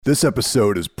This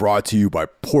episode is brought to you by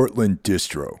Portland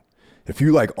Distro. If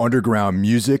you like underground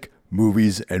music,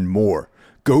 movies, and more,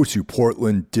 go to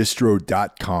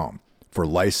portlanddistro.com for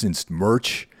licensed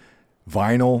merch,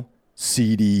 vinyl,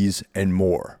 CDs, and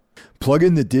more. Plug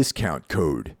in the discount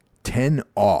code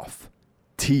 10OFF,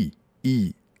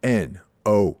 TENOFF,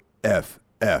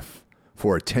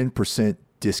 for a 10%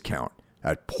 discount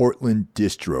at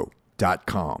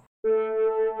portlanddistro.com.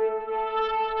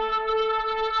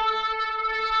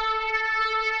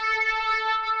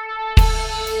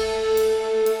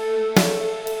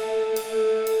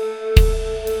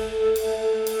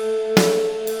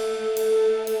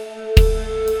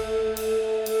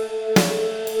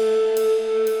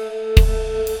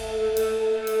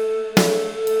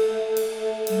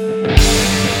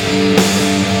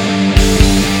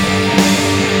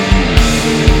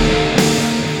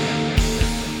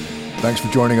 Thanks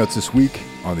for joining us this week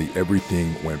on the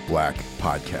Everything Went Black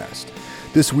podcast.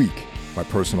 This week, my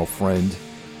personal friend,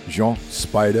 Jean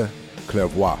Spyda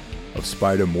Clervois of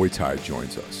Spyda Muay Thai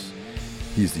joins us.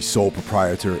 He's the sole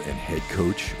proprietor and head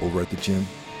coach over at the gym.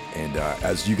 And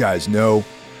as you guys know,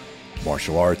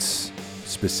 martial arts,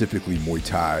 specifically Muay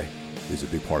Thai, is a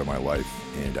big part of my life.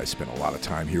 And I spent a lot of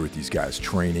time here with these guys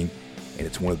training. And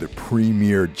it's one of the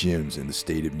premier gyms in the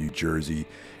state of New Jersey.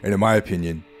 And in my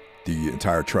opinion, the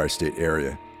entire tri-state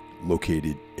area,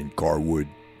 located in Garwood,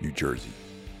 New Jersey.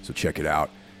 So check it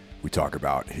out. We talk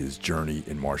about his journey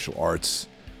in martial arts,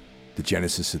 the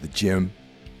genesis of the gym,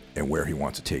 and where he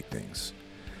wants to take things.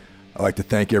 I'd like to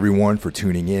thank everyone for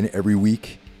tuning in every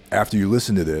week. After you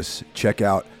listen to this, check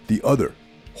out the other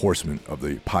horsemen of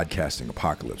the podcasting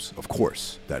apocalypse. Of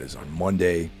course, that is on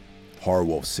Monday,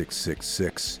 Horrorwolf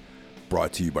 666,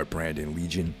 brought to you by Brandon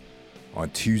Legion.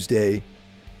 On Tuesday,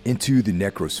 Into the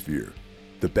Necrosphere,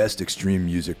 the best extreme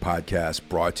music podcast,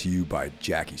 brought to you by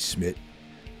Jackie Smith.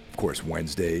 Of course,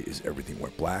 Wednesday is Everything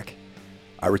Went Black.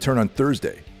 I return on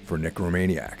Thursday for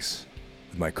Necromaniacs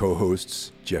with my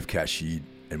co-hosts Jeff Kashid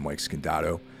and Mike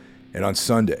Scandato. And on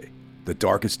Sunday, the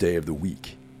darkest day of the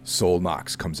week, Soul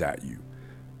Knox Comes At You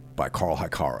by Carl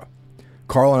Hikara.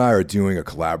 Carl and I are doing a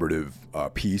collaborative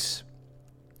piece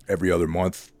every other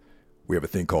month. We have a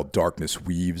thing called Darkness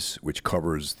Weaves, which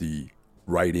covers the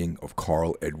writing of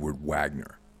Carl Edward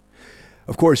Wagner.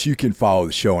 Of course, you can follow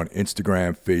the show on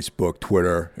Instagram, Facebook,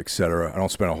 Twitter, etc. I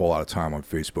don't spend a whole lot of time on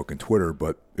Facebook and Twitter,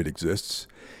 but it exists.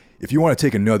 If you want to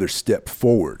take another step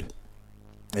forward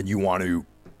and you want to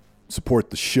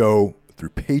support the show through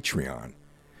Patreon,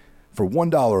 for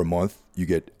 $1 a month, you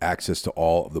get access to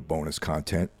all of the bonus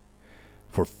content.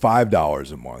 For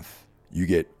 $5 a month, you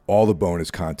get all the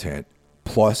bonus content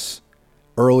plus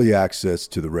early access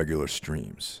to the regular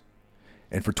streams.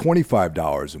 And for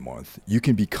 $25 a month, you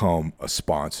can become a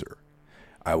sponsor.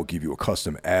 I will give you a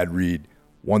custom ad read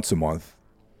once a month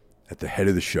at the head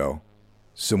of the show,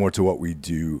 similar to what we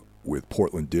do with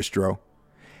Portland Distro.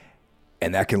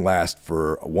 And that can last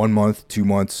for 1 month, 2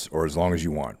 months, or as long as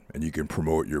you want. And you can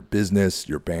promote your business,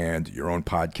 your band, your own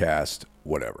podcast,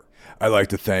 whatever. I'd like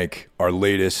to thank our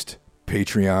latest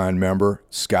Patreon member,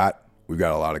 Scott. We've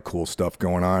got a lot of cool stuff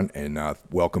going on, and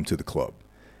welcome to the club.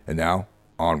 And now,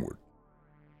 onward.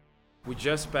 We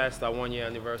just passed our 1 year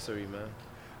anniversary, man.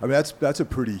 I mean, that's a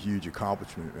pretty huge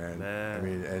accomplishment, man. I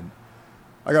mean, and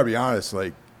I gotta be honest,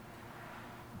 like,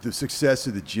 the success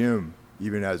of the gym,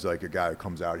 even as like a guy who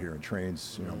comes out here and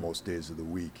trains, you know, most days of the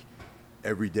week,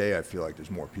 every day I feel like there's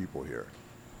more people here.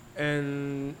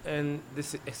 And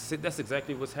that's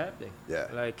exactly what's happening. Yeah.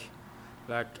 Like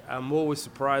I'm always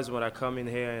surprised when I come in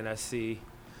here and I see,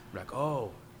 like, oh,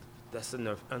 that's an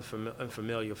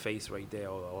unfamiliar face right there,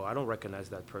 or I don't recognize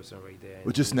that person right there.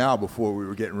 Well, just now, before we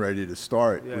were getting ready to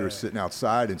start, we were sitting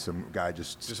outside, and some guy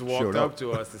just walked up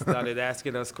to us and started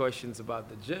asking us questions about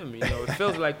the gym. You know, it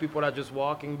feels like people are just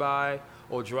walking by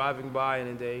or driving by,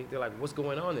 and then they're like, "What's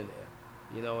going on in there?"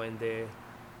 You know, and they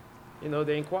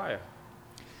inquire.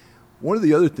 One of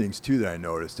the other things too that I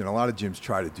noticed, and a lot of gyms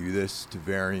try to do this to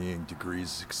varying degrees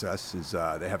of success, is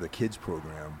they have the kids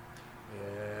program.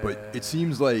 But it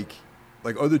seems like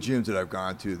other gyms that I've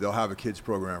gone to, they'll have a kids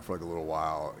program for like a little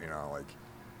while, you know, like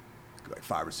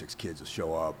 5 or 6 kids will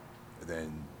show up, and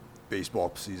then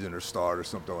baseball season or start or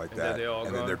something like that,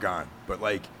 and then they're gone. But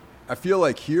like, I feel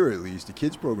like here at least, the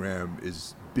kids program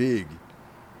is big,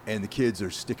 and the kids are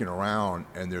sticking around,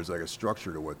 and there's like a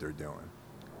structure to what they're doing.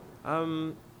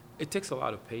 It takes a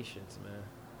lot of patience, man.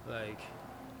 Like,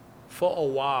 for a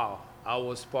while, I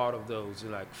was part of those,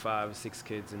 like 5 or 6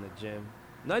 kids in the gym.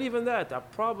 Not even that. There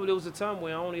was a time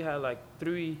where I only had like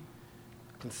 3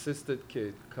 consistent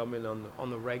kids coming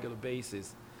on a regular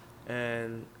basis.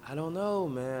 And I don't know,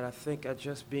 man. I think I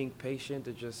just being patient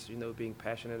and just, being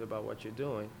passionate about what you're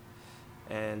doing.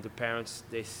 And the parents,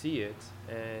 they see it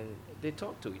and they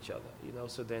talk to each other,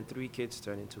 So then 3 kids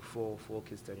turn into 4, 4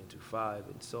 kids turn into 5,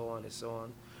 and so on and so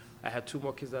on. I had 2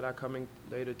 more kids that are coming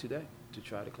later today to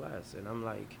try the class, and I'm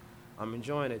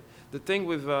enjoying it. The thing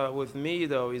with me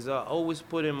though is I always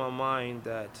put in my mind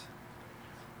that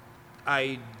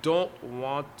I don't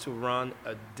want to run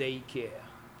a daycare.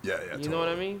 Yeah, You know what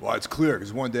I mean? Well, it's clear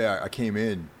because one day I came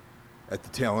in at the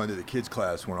tail end of the kids'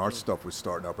 class when our stuff was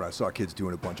starting up, and I saw kids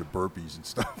doing a bunch of burpees and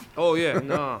stuff. Oh yeah,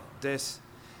 no, it's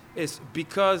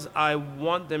because I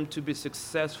want them to be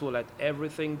successful at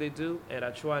everything they do, and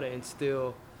I try to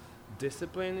instill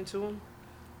discipline into them.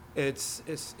 It's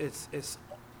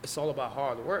all about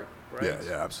hard work, right?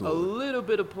 Yeah, absolutely. A little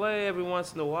bit of play every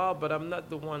once in a while, but I'm not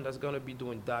the one that's gonna be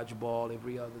doing dodgeball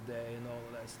every other day and all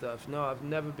of that stuff. No, I've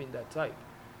never been that type,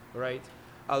 right?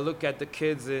 I look at the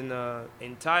kids in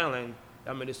Thailand.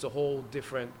 I mean, it's a whole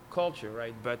different culture,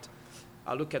 right? But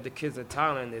I look at the kids in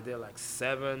Thailand, and they're like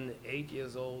 7, 8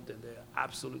 years old, and they're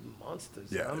absolute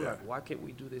monsters. Yeah, and I'm yeah. like, why can't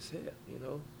we do this here,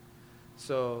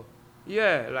 So,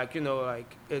 yeah,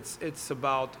 it's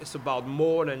about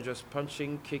more than just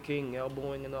punching, kicking,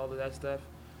 elbowing, and all of that stuff.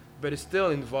 But it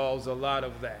still involves a lot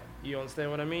of that. You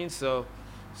understand what I mean? So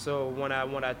when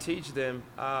I teach them,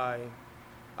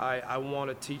 I want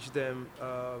to teach them,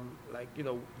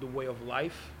 the way of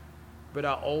life, but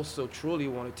I also truly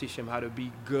want to teach them how to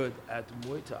be good at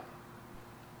Muay Thai.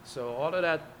 So all of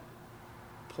that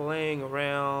playing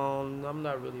around, I'm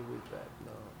not really with that,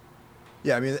 no.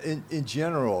 Yeah, I mean, in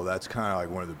general, that's kind of like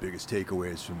one of the biggest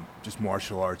takeaways from just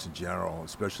martial arts in general,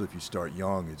 especially if you start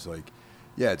young. It's like,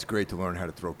 yeah, it's great to learn how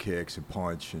to throw kicks and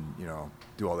punch and,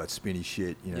 do all that spinny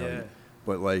shit, Yeah.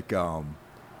 But like,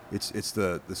 it's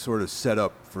the sort of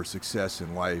setup for success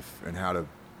in life and how to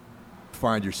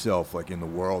find yourself like in the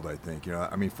world, I think.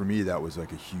 I mean, for me, that was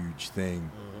like a huge thing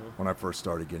when I first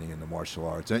started getting into martial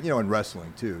arts, and and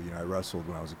wrestling too. I wrestled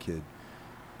when I was a kid,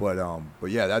 but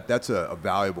yeah, that's a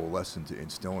valuable lesson to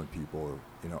instill in people.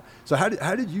 So how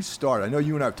did you start? I know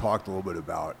you and I've talked a little bit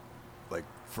about like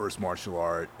first martial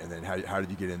art, and then how did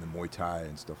you get into Muay Thai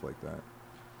and stuff like that?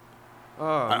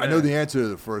 I know the answer to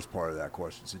the first part of that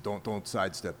question, so don't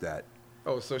sidestep that.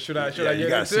 Oh, so should I Yeah, you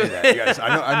gotta say that.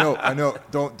 I know.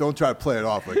 Don't try to play it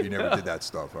off like you never did that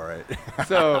stuff. All right.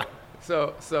 So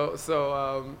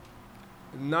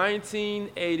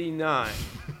 1989.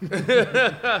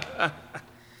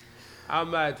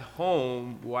 I'm at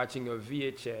home watching a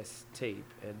VHS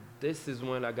tape, and this is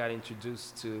when I got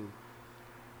introduced to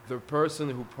the person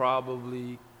who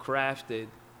probably crafted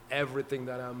everything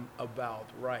that I'm about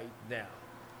right now.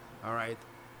 All right.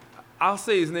 I'll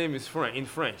say his name is in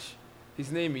French. His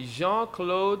name is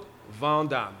Jean-Claude Van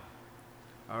Damme.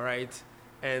 All right.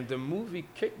 And the movie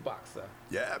Kickboxer.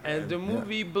 Yeah, man. And the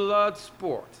movie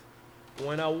Bloodsport.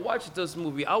 When I watched this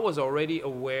movie, I was already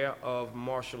aware of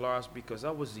martial arts because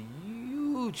I was a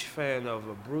huge fan of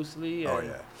Bruce Lee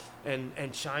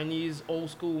and Chinese old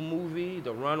school movie,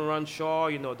 the Run Shaw,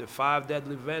 the 5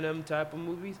 Deadly Venom type of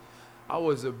movies. I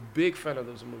was a big fan of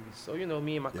those movies. So,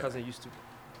 me and my cousin used to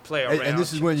play around. And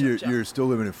this is when you're still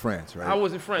living in France, right? I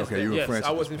was in France then. then. You were in Yes, France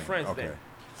I was in France then.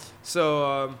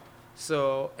 So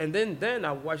and then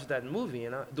I watched that movie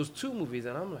and those 2 movies,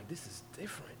 and I'm like, this is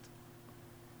different.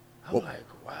 I'm like,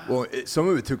 wow. Well, some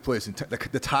of it took place in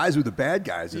the ties with the bad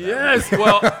guys. Yes,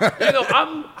 well,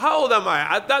 how old am I?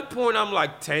 At that point, I'm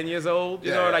like 10 years old,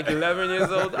 like 11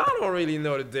 years old. I don't really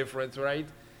know the difference, right?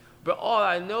 But all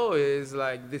I know is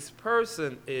like this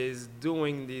person is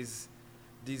doing these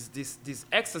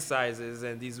exercises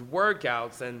and these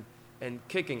workouts and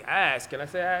kicking ass. Can I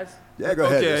say ass? Yeah, go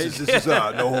ahead. This is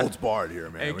no holds barred here,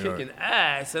 man. And kicking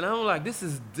ass, and I'm like, this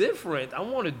is different. I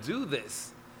want to do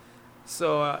this.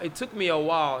 So it took me a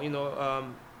while,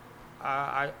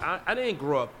 I didn't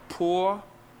grow up poor,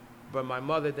 but my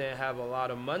mother didn't have a lot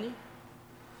of money.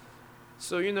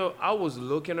 So, I was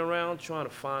looking around trying to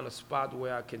find a spot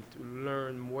where I can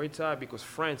learn Muay Thai because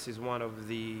France is one of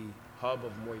the hub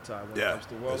of Muay Thai when it comes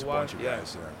to worldwide. There's a bunch of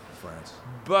guys in France.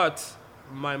 But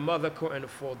my mother couldn't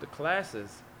afford the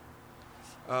classes.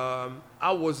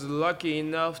 I was lucky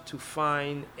enough to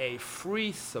find a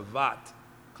free Savat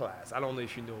class. I don't know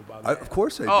if you know about that. Of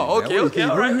course I do. Oh, okay,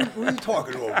 all right. Who are you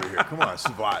talking to over here? Come on,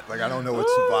 Savat. Like, I don't know what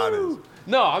Savat is.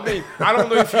 No, I mean, I don't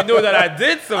know if you know that I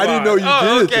did Savat. I didn't know you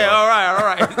did it. Okay, all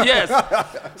right. Yes.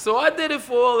 So I did it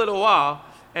for a little while,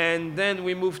 and then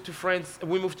we moved to France.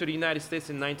 We moved to the United States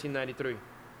in 1993.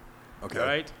 Okay.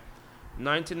 Right?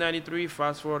 1993,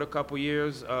 fast forward a couple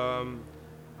years. I'm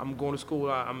going to school.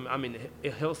 I'm in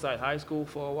Hillside High School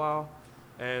for a while.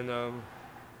 And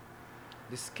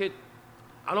this kid,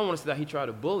 I don't want to say that he tried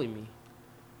to bully me,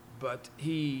 but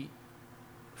he,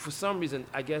 for some reason,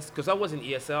 I guess, because I was in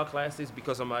ESL classes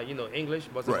because of my, English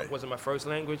wasn't my first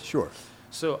language. Sure.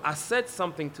 So I said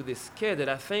something to this kid that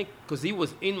I think, because he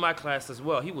was in my class as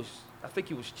well. I think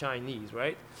he was Chinese,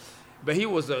 right? But he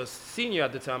was a senior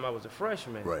at the time. I was a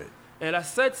freshman. Right. And I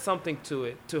said something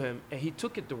to him, and he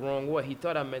took it the wrong way. He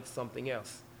thought I meant something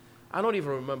else. I don't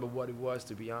even remember what it was,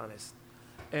 to be honest.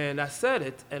 And I said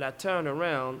it, and I turned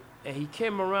around, and he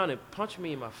came around and punched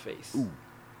me in my face. Ooh.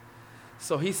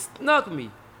 So he snuck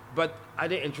me, but I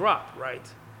didn't drop, right?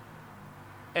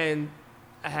 And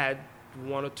I had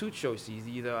one or two choices.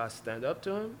 Either I stand up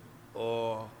to him,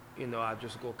 or, I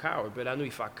just go coward. But I knew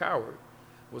if I cowered,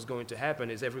 what's going to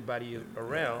happen is everybody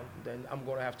around, then I'm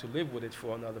going to have to live with it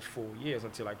for another 4 years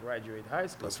until I graduate high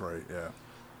school. That's right, yeah.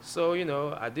 So,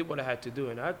 I did what I had to do,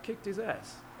 and I kicked his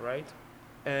ass, right?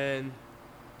 And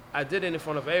I did it in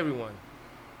front of everyone.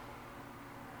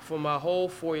 For my whole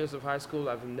 4 years of high school,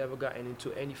 I've never gotten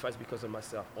into any fights because of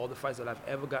myself. All the fights that I've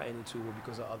ever gotten into were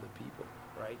because of other people,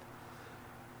 right?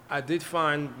 I did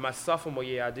find, my sophomore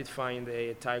year, I did find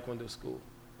a taekwondo school.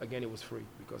 Again, it was free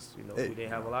because, we didn't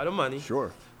have a lot of money.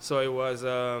 Sure. So it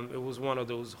was one of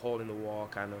those hole-in-the-wall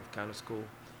kind of school.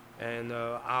 And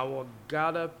I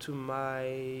got up to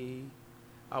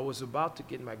I was about to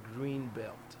get my green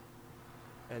belt.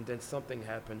 And then something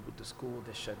happened with the school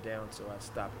that shut down, so I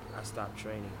stopped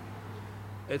training.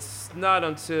 It's not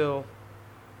until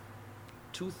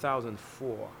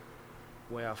 2004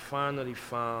 where I finally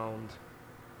found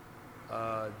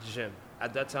a gym.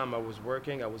 At that time, I was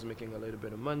working. I was making a little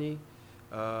bit of money,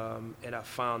 and I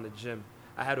found a gym.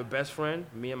 I had a best friend.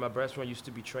 Me and my best friend used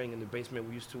to be training in the basement.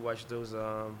 We used to watch those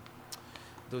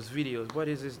videos. What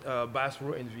is this? Bass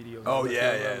Rutten videos. Oh,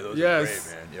 yeah. Those are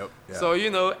great, man. Yep. Yeah. So,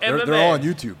 MMA. They're all on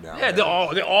YouTube now. Yeah,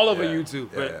 they're all over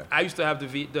YouTube. Yeah, but I used to have the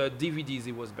DVDs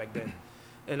it was back then.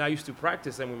 And I used to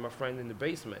practice them with my friend in the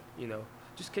basement,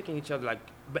 just kicking each other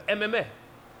but MMA.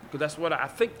 Because that's what I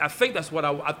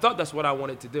thought that's what I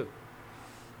wanted to do.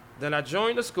 Then I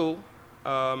joined the school.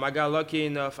 I got lucky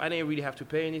enough. I didn't really have to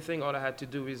pay anything. All I had to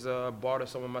do is barter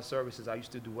some of my services. I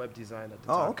used to do web design at the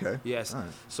time. Oh, okay. Yes. Right.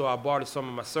 So I bartered some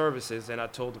of my services, and I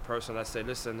told the person, I said,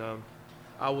 listen,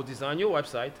 I will design your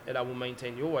website, and I will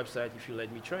maintain your website if you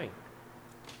let me train.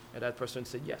 And that person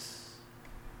said yes.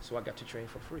 So I got to train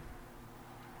for free.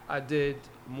 I did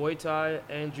Muay Thai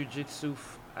and Jiu-Jitsu.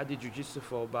 I did Jiu-Jitsu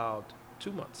for about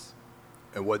 2 months.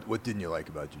 And what didn't you like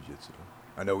about Jiu-Jitsu?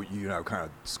 I know you and I kind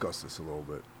of discussed this a little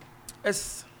bit.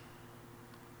 It's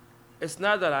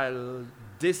not that I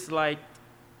disliked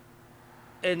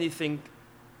anything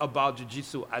about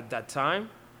Jiu-Jitsu at that time.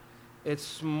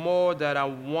 It's more that I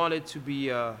wanted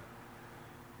to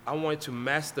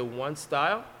master one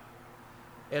style,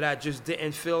 and I just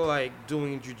didn't feel like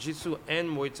doing Jiu-Jitsu and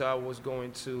Muay Thai was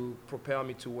going to propel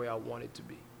me to where I wanted to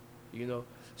be,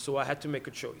 So I had to make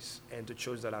a choice, and the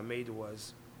choice that I made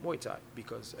was Muay Thai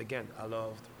because, again, I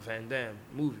loved Van Damme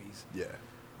movies. Yeah.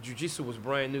 Jiu-Jitsu was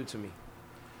brand new to me.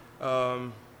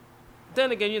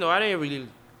 Then again, I didn't really,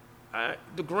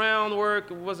 the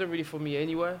groundwork wasn't really for me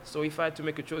anyway. So if I had to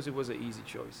make a choice, it was an easy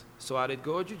choice. So I let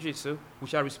go of Jiu-Jitsu,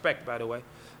 which I respect, by the way.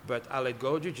 But I let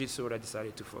go of Jiu-Jitsu and I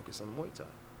decided to focus on Muay Thai.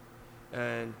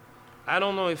 And I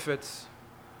don't know if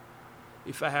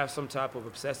I have some type of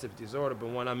obsessive disorder, but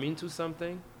when I'm into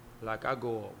something, I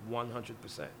go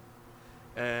 100%.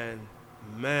 And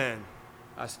man,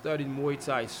 I studied Muay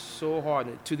Thai so hard.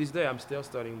 And to this day, I'm still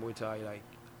studying Muay Thai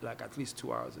like at least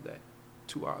 2 hours a day.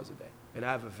 2 hours a day. And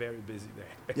I have a very busy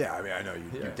day. Yeah, I mean, I know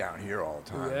you're down here all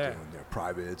the time doing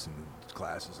privates and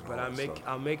classes and all that stuff. But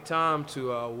I make time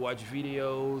to watch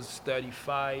videos, study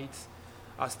fights.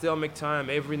 I still make time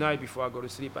every night before I go to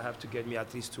sleep. I have to get me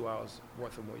at least 2 hours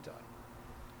worth of Muay Thai.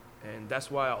 And that's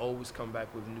why I always come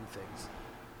back with new things.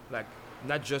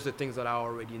 Not just the things that I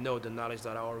already know, the knowledge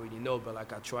that I already know, but I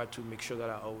try to make sure that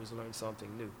I always learn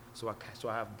something new. So I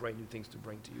have brand new things to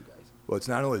bring to you guys. Well, it's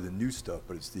not only the new stuff,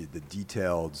 but it's the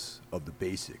details of the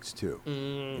basics too.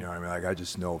 You know what I mean? I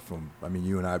just know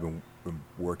you and I have been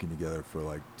working together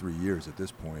for 3 years at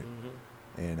this point.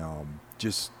 And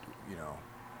just,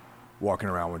 walking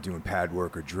around when doing pad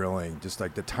work or drilling, just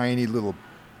the tiny little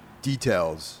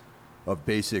details of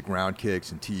basic round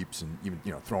kicks and teeps and even,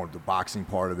 throwing the boxing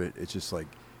part of it. It's just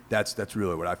that's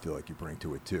really what I feel like you bring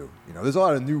to it too. There's a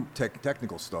lot of new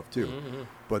technical stuff too.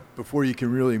 But before you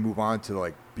can really move on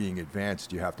to being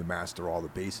advanced, you have to master all the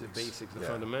basics. The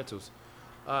fundamentals.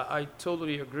 I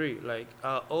totally agree.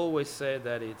 I always say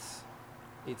that it's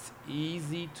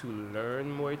easy to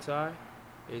learn Muay Thai.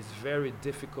 It's very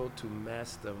difficult to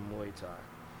master Muay Thai.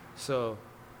 So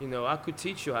You know, I could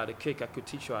teach you how to kick, I could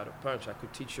teach you how to punch, I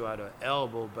could teach you how to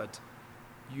elbow, but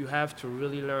you have to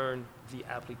really learn the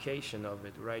application of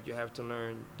it, right? You have to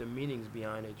learn the meanings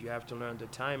behind it. You have to learn the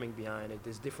timing behind it.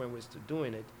 There's different ways to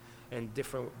doing it, and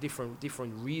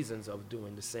different reasons of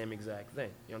doing the same exact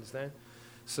thing. You understand?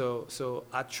 So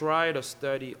I try to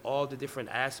study all the different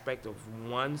aspects of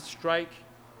one strike.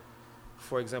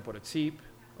 For example, the tip,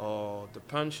 or the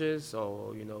punches,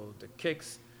 or the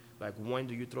kicks. Like, when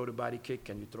do you throw the body kick?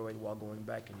 Can you throw it while going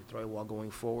back? Can you throw it while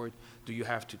going forward? Do you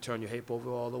have to turn your hip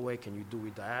over all the way? Can you do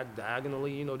it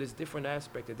diagonally? There's different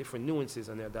aspects, different nuances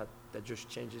in there that just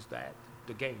changes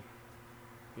the game.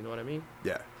 You know what I mean?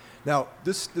 Yeah. Now,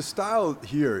 the style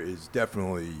here is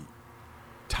definitely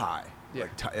Thai. Yeah.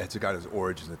 Like, it's got its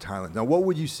origins in Thailand. Now, what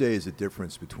would you say is the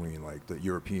difference between, like, the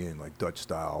European, like, Dutch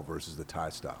style versus the Thai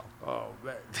style? Oh,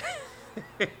 man.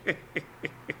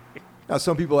 Now,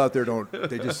 some people out there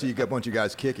they just see a bunch of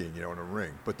guys kicking, in a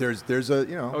ring. But there's a,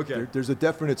 Okay. there's a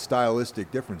definite stylistic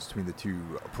difference between the two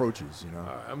approaches, All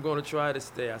right, I'm going to try to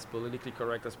stay as politically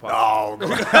correct as possible. Oh,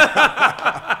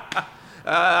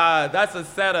 That's a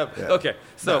setup. Yeah. Okay,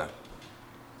 so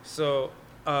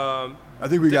I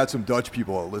think we got some Dutch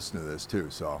people that listen to this too.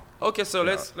 So okay, so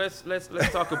Yeah.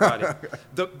 let's talk about it.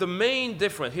 The main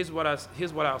difference, here's what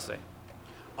I'll say.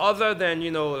 Other than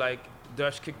like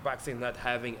Dutch kickboxing not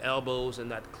having elbows and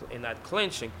not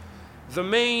clinching, the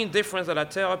main difference that I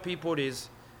tell people is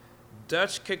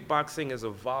Dutch kickboxing is a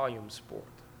volume sport.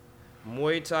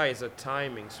 Muay Thai is a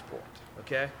timing sport.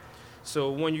 Okay,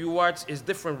 so when you watch, it's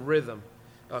different rhythm.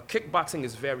 Kickboxing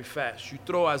is very fast. You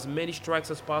throw as many strikes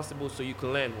as possible so you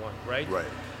can land one, right? right,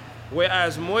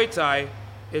 Whereas Muay Thai,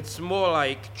 it's more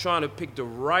like trying to pick the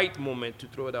right moment to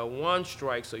throw that one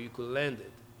strike so you could land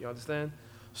it. You understand?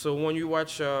 So when you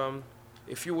watch,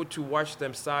 if you were to watch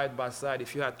them side by side,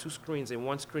 if you had two screens and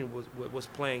one screen was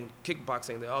playing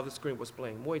kickboxing, the other screen was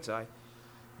playing Muay Thai,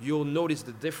 you'll notice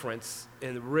the difference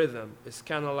in rhythm. It's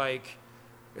kind of like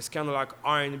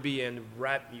R&B and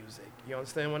rap music. You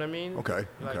understand what I mean? Okay.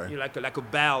 Like a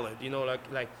ballad.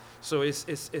 So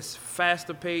it's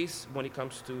faster paced when it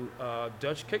comes to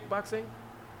Dutch kickboxing,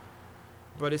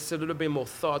 but it's a little bit more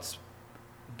thoughts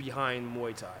behind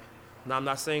Muay Thai. Now, I'm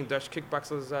not saying Dutch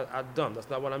kickboxers are dumb. That's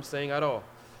not what I'm saying at all.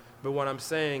 But what I'm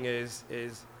saying is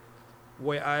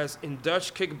whereas in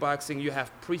Dutch kickboxing you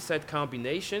have preset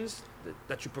combinations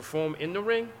that you perform in the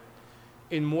ring,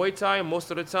 in Muay Thai, most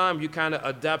of the time, you kind of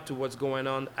adapt to what's going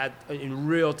on in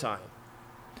real time.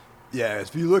 Yeah,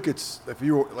 if you look at, if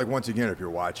you're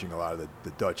watching a lot of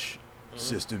the Dutch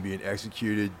system being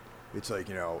executed, it's like,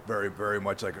 very, very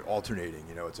much like alternating,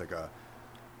 it's like a,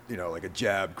 like a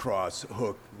jab, cross,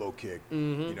 hook, low kick,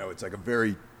 it's like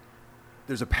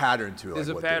there's a pattern to it. There's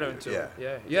a pattern to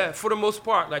it, yeah. For the most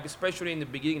part, like especially in the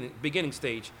beginning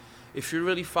stage, if you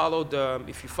really follow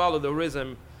the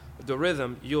rhythm,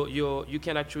 you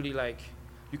can actually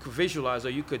you could visualize, or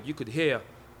you could hear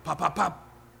pop pop pop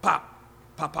pop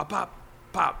pop pop pop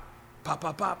pop pop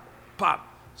pop pop pop.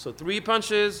 So 3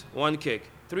 punches, 1 kick.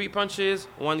 3 punches,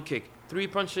 1 kick. 3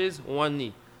 punches, 1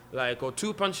 knee. Or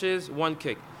 2 punches, 1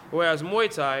 kick. Whereas Muay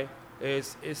Thai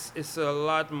is a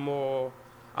lot more,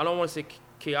 I don't want to say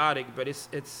chaotic, but it's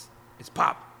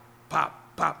pop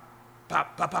pop pop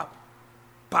pop pop pop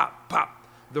pop pop.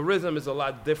 The rhythm is a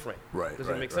lot different. Right. Does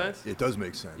it make sense? It does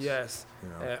make sense. Yes.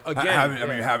 Again,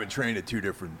 I haven't trained at 2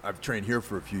 different. I've trained here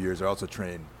for a few years. I also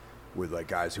trained with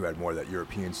guys who had more of that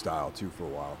European style too for a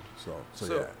while.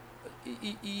 So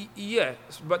yeah. Yeah.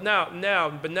 But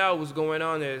now what's going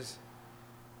on is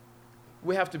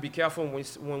we have to be careful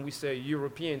when we say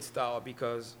European style,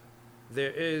 because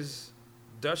there is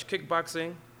Dutch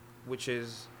kickboxing, which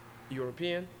is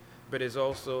European, but it's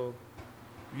also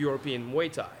European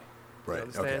Muay Thai. Right.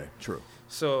 Okay. True.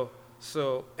 So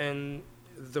and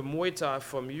the Muay Thai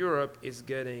from Europe is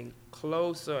getting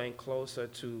closer and closer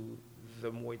to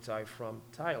the Muay Thai from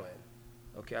Thailand.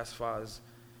 Okay, as far as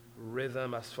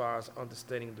rhythm, as far as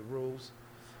understanding the rules,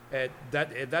 and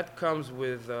that comes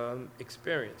with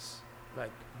experience.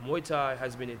 Like Muay Thai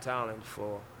has been in Thailand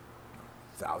for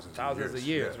thousands of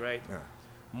years, right? Yeah.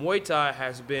 Muay Thai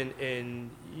has been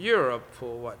in Europe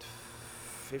for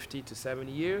 50 to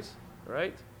 70 years,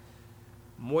 right?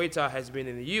 Muay Thai has been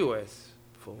in the U.S.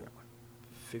 for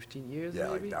 15 years, Yeah,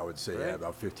 maybe? I would say right?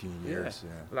 about 15 years.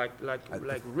 Yeah. Like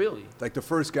really. Like the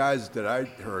first guys that I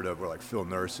heard of were like Phil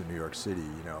Nurse in New York City,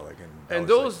 And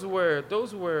those were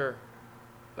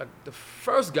like the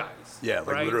first guys. Yeah, like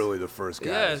right? literally the first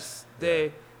guys.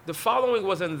 Yes, the following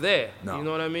wasn't there. No. You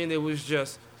know what I mean? It was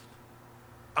just,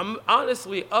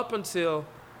 honestly, up until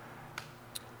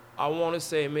I want to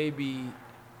say maybe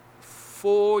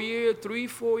 4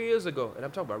 years ago, and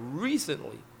I'm talking about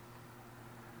recently,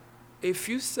 if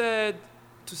you said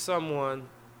to someone,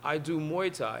 I do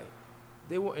Muay Thai,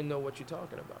 they wouldn't know what you're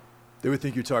talking about. They would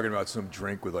think you're talking about some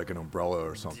drink with like an umbrella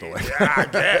or something like that. Yeah, I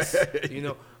guess.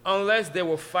 Unless they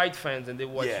were fight fans and they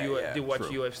watch true.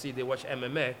 UFC, they watch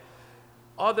MMA.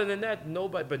 Other than that,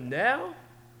 nobody. But now,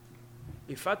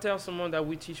 if I tell someone that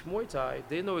we teach Muay Thai,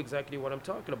 they know exactly what I'm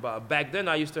talking about. Back then,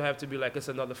 I used to have to be like, it's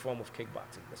another form of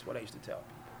kickboxing. That's what I used to tell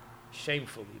people.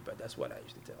 Shamefully, but that's what I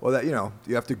used to tell Well, that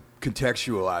you have to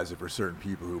contextualize it for certain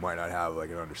people who might not have like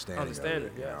an understanding of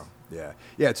it. Yes.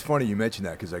 Yeah. It's funny you mentioned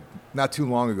that because like not too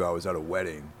long ago I was at a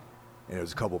wedding, and there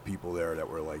was a couple people there that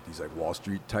were like these like Wall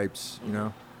Street types,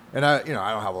 And I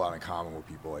don't have a lot in common with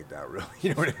people like that, really.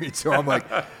 You know what I mean? So I'm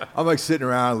like sitting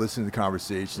around listening to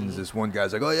conversations. This one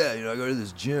guy's like, oh yeah, I go to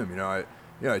this gym. I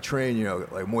train,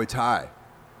 like Muay Thai,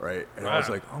 right? And I was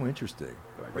like, oh, interesting.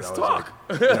 Let's talk.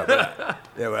 But I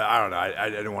don't know. I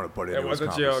didn't want to put it into this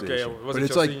conversation. But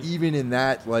it's like even in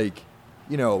that, like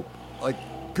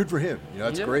good for him.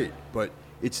 That's great. But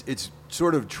it's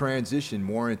sort of transitioned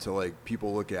more into like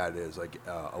people look at it as like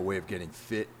a way of getting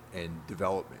fit and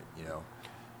development.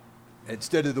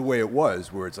 Instead of the way it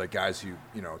was, where it's like guys who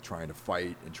trying to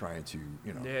fight and trying to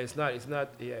Yeah, it's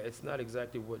not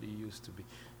exactly what it used to be,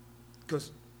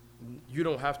 because you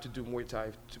don't have to do Muay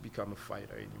Thai to become a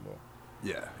fighter anymore.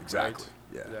 Yeah, exactly.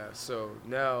 Right? Yeah. So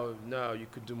now you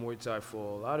could do Muay Thai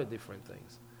for a lot of different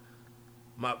things.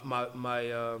 My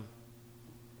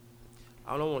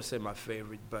I don't want to say my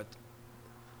favorite, but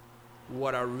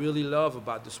what I really love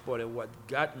about the sport and what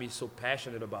got me so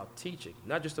passionate about teaching,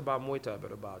 not just about Muay Thai,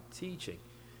 but about teaching,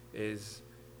 is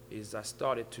I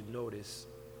started to notice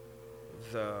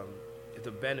the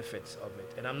benefits of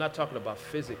it. And I'm not talking about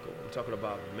physical, I'm talking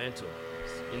about mental.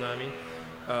 You know what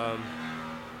I mean?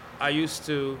 I used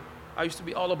to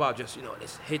be all about just,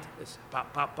 let's hit, let's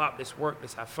pop, let's work,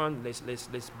 let's have fun, let's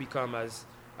become as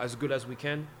good as we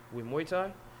can with Muay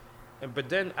Thai. But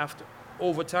then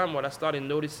over time, what I started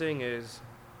noticing is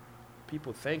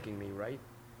people thanking me, right?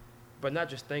 But not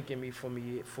just thanking me for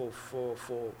me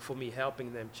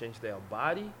helping them change their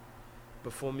body,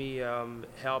 but for me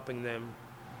helping them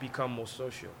become more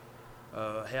social,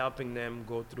 helping them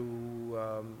go through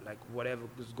like whatever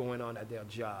was going on at their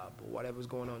job or whatever's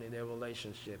going on in their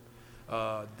relationship,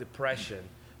 depression,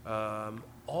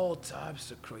 all types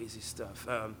of crazy stuff.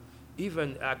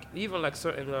 Even like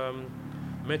certain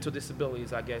mental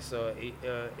disabilities, I guess,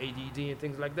 ADD and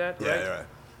things like that, right?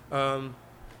 Yeah,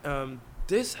 right.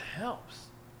 This helps,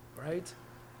 right?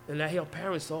 And I hear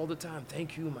parents all the time,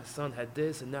 thank you, my son had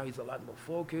this, and now he's a lot more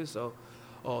focused.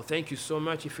 Oh, thank you so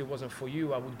much. If it wasn't for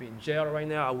you, I would be in jail right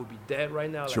now. I would be dead right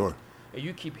now. Sure. And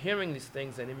you keep hearing these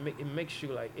things, and it makes you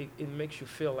like it makes you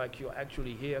feel like you're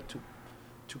actually here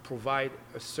to provide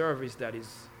a service that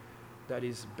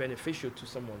is beneficial to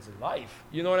someone's life.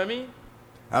 You know what I mean?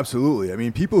 Absolutely. I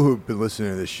mean, people who've been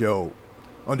listening to this show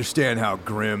understand how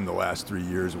grim the last 3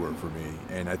 years were for me,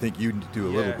 and I think you do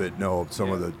a little bit know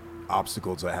some of the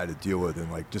obstacles I had to deal with, and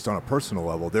like just on a personal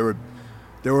level, there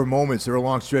were moments, there were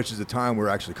long stretches of time where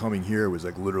actually coming here was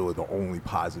like literally the only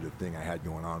positive thing I had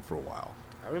going on for a while.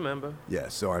 I remember. Yeah,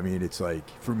 so I mean, it's like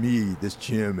for me, this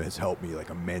gym has helped me like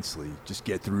immensely just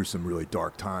get through some really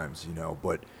dark times,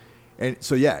 but. And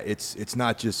so, it's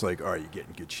not just like, all right, you get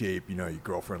in good shape, your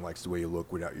girlfriend likes the way you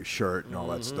look without your shirt and all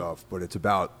that stuff, but it's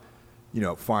about,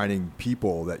 finding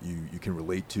people that you can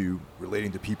relate to,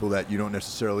 relating to people that you don't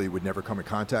necessarily would never come in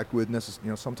contact with,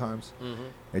 sometimes,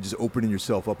 and just opening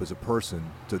yourself up as a person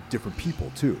to different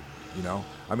people too,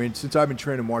 I mean, since I've been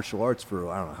training martial arts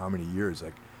for I don't know how many years,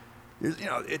 like,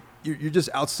 you're just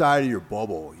outside of your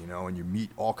bubble, and you meet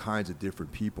all kinds of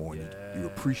different people, and you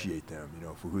appreciate them,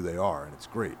 for who they are, and it's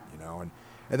great,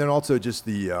 and then also just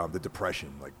the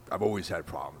depression. Like I've always had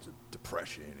problems with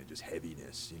depression and just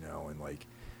heaviness, and like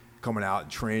coming out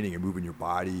and training and moving your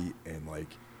body, and like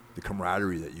the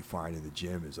camaraderie that you find in the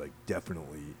gym is like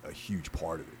definitely a huge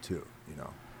part of it too,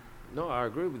 No, I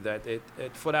agree with that. It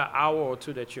for that hour or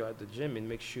two that you're at the gym, it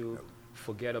makes you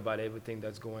forget about everything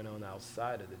that's going on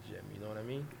outside of the gym. You know what I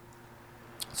mean?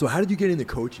 So how did you get into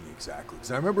coaching exactly?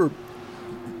 Because I remember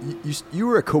you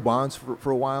were at Koban's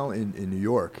for a while in New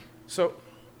York. So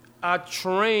I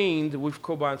trained with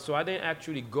Koban, so I didn't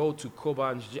actually go to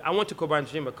Koban's gym. I went to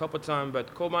Koban's gym a couple times,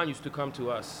 but Koban used to come to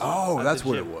us. Oh, that's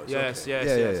what it was. Yes, okay.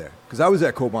 yes. Yeah. Because I was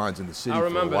at Koban's in the city for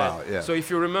a while. That. Yeah. So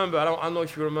if you remember, I don't know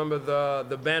if you remember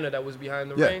the banner that was behind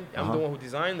the ring. I'm the one who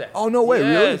designed that. Oh, no way,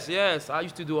 really? Yes. I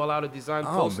used to do a lot of design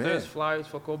posters, flyers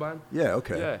for Koban. Yeah,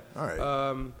 okay. Yeah. All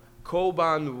right.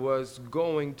 Koban was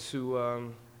going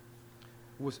to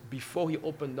was before he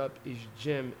opened up his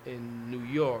gym in New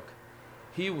York.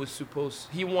 He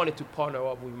wanted to partner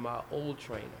up with my old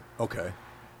trainer. Okay.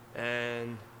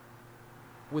 And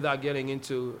without getting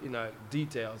into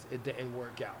details, it didn't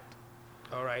work out.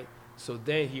 All right. So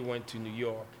then he went to New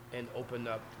York and opened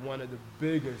up one of the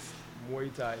biggest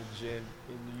Muay Thai gym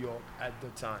in New York at the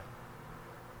time.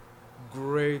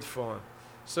 Great fun.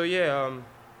 So yeah,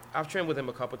 I've trained with him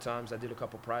a couple times. I did a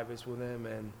couple privates with him,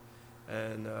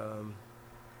 and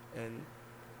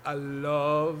I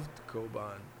loved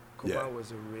Koban. Koban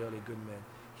was a really good man.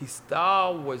 His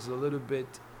style was a little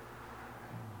bit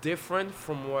different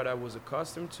from what I was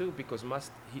accustomed to because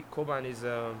Koban is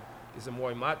a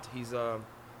Muay Mat. He's a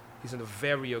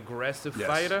very aggressive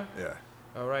fighter. Yeah.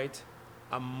 All right.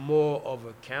 I'm more of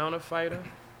a counter fighter,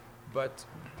 but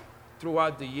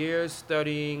throughout the years,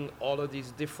 studying all of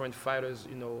these different fighters,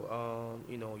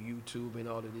 YouTube and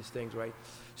all of these things, right?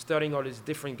 Studying all these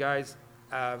different guys,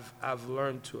 I've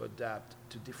learned to adapt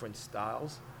to different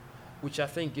styles, which I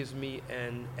think gives me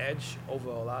an edge over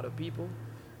a lot of people.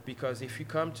 Because if you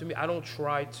come to me, I don't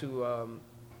try to.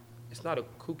 It's not a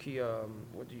cookie.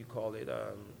 What do you call it?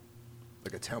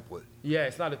 Like a template. Yeah,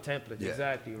 it's not a template. Yeah.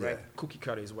 Exactly, right? Yeah. Cookie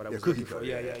cutter is what I was cookie looking for.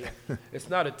 cutter, Yeah. It's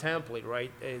not a template,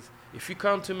 right? If you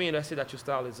come to me and I say that your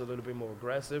style is a little bit more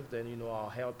aggressive, then I'll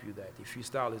help you that. If your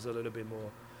style is a little bit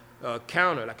more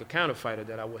counter, like a counter fighter,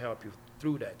 then I will help you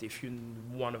through that. If you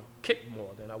want to kick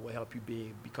more, then I will help you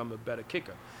become a better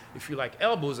kicker. If you like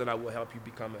elbows, then I will help you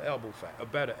become a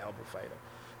better elbow fighter.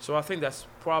 So I think that's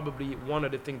probably one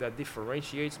of the things that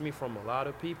differentiates me from a lot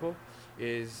of people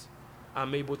is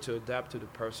I'm able to adapt to the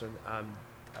person I'm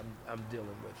dealing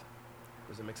with.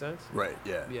 Does that make sense? Right.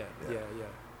 Yeah. Yeah.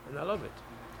 And I love it.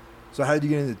 So how did you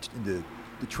get into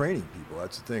the training people?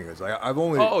 That's the thing. It's like I've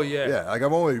only. Oh yeah. Yeah. Like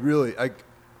I've only really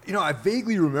I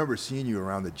vaguely remember seeing you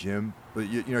around the gym, but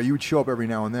you would show up every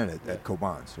now and then at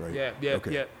Koban's, right? Yeah.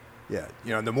 Okay. Yeah.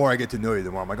 And the more I get to know you,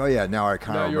 the more I'm like, oh yeah, now I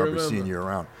kind of remember seeing you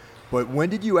around. But when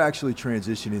did you actually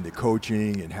transition into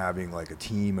coaching and having like a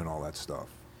team and all that stuff?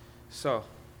 So,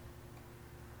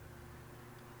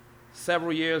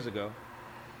 several years ago,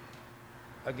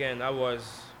 again, I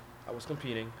was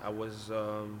competing. I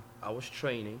was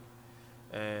training,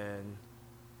 and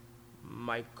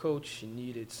my coach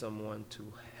needed someone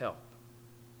to help.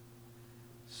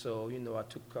 So, I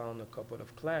took on a couple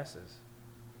of classes,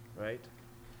 right?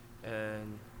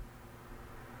 And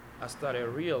I started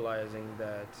realizing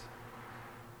that,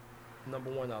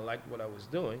 number one, I liked what I was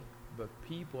doing, but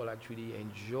people actually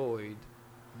enjoyed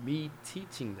me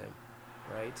teaching them,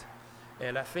 right?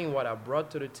 And I think what I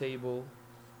brought to the table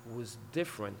was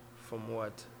different from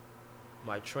what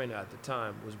my trainer at the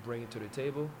time was bringing to the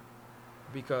table,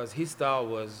 because his style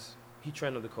was, he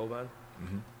trained on the Koban,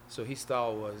 so his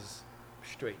style was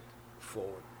straight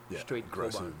forward, straight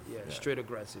aggressive. Koban, straight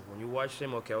aggressive. When you watch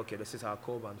him, okay, this is how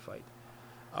Koban fight.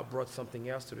 I brought something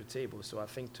else to the table, so I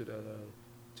think to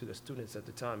the students at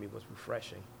the time it was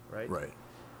refreshing, right? Right.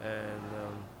 And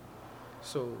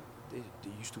so they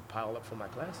used to pile up for my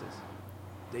classes.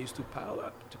 They used to pile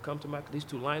up to come to they used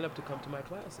to line up to come to my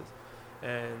classes.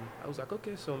 And I was like,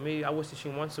 okay, so I was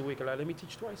teaching once a week, and let me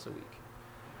teach twice a week.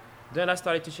 Then I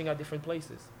started teaching at different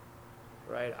places,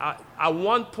 right? At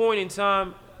one point in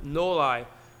time, no lie,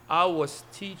 I was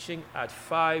teaching at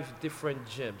 5 different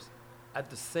gyms at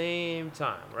the same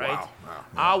time, right? Wow.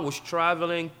 I was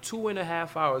traveling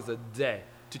 2.5 hours a day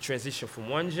to transition from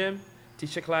one gym,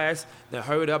 teach a class, then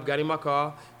hurried up, got in my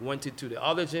car, went into the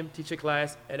other gym, teach a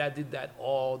class, and I did that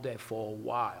all day for a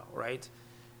while, right?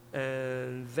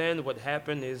 And then what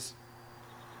happened is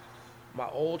my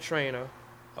old trainer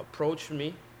approached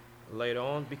me later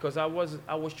on, because I was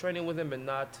training with him, but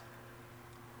not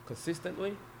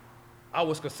consistently. I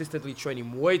was consistently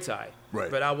training Muay Thai, right,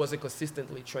 but I wasn't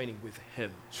consistently training with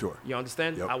him. Sure. You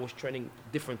understand? Yep. I was training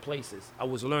different places. I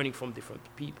was learning from different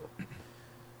people.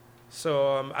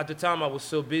 So at the time, I was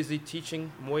so busy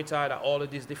teaching Muay Thai at all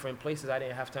of these different places, I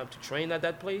didn't have time to train at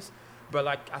that place. But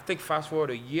I think fast forward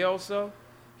a year or so,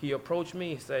 he approached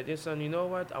me. He said, "Yes, son, you know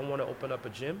what? I want to open up a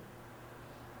gym.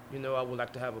 I would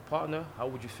like to have a partner. How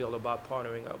would you feel about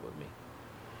partnering up with me?"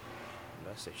 And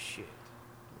I said, "Shit,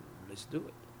 let's do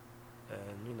it."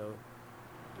 And,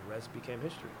 the rest became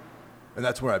history. And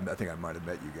that's where I think I might have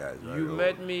met you guys, right? You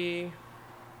met me...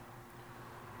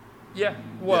 Yeah,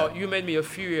 well, you met me a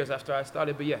few years after I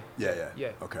started, but yeah.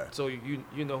 Okay. So you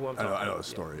know who I'm talking about. I know the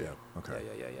story, yeah. Okay.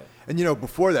 Yeah. And,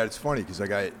 before that, it's funny, because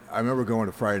I remember going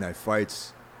to Friday Night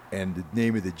Fights, and the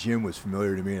name of the gym was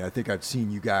familiar to me, and I think I've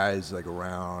seen you guys,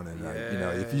 around, and,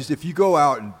 if you go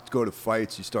out and go to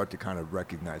fights, you start to kind of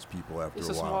recognize people after a while. It's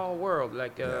a small world,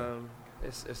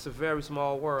 it's a very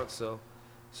small world, so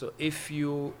So if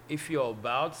you're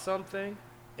about something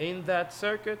in that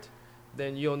circuit,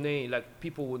 then your name, like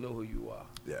people will know who you are.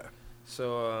 Yeah.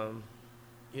 So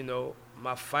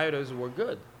my fighters were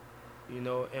good,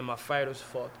 and my fighters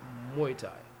fought Muay Thai,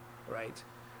 right?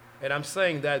 And I'm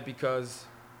saying that because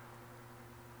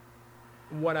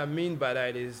what I mean by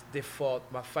that is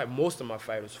most of my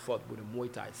fighters fought with a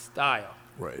Muay Thai style.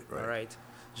 Right. All right.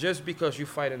 Just because you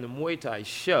fight in the Muay Thai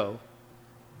show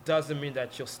doesn't mean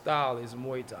that your style is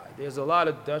Muay Thai. There's a lot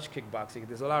of Dutch kickboxing.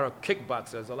 There's a lot of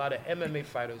kickboxers, a lot of MMA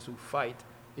fighters who fight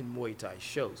in Muay Thai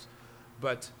shows.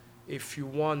 But if you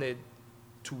wanted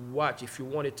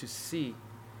to see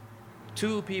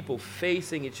two people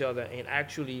facing each other and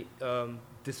actually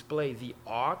display the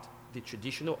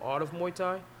traditional art of Muay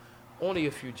Thai, only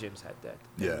a few gyms had that.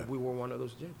 Yeah. And we were one of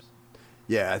those gyms.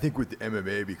 Yeah, I think with the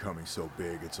MMA becoming so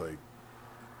big, it's like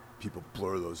people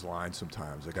blur those lines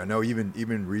sometimes. Like I know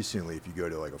even recently, if you go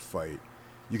to like a fight,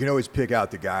 you can always pick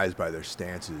out the guys by their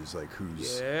stances, like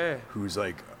who's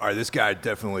like, all right, this guy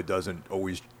definitely doesn't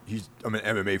always. I'm an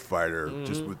MMA fighter,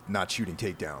 just with not shooting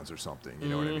takedowns or something. You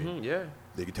know what I mean? Yeah.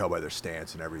 They can tell by their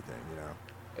stance and everything.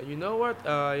 And you know what?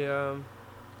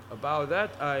 About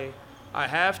that, I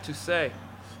have to say,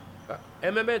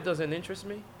 MMA doesn't interest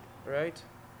me, right?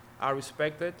 I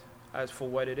respect it as for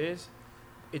what it is.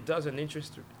 It doesn't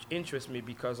interest me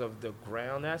because of the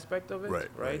ground aspect of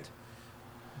it, right?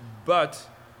 But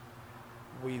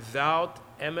without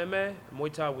MMA,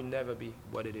 Muay Thai would never be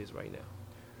what it is right now.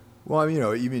 Well, I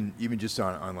mean, even just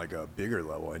on like a bigger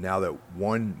level, and now that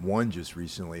one just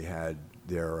recently had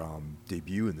their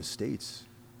debut in the States,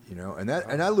 and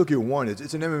I look at one,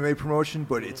 it's an MMA promotion,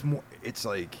 but it's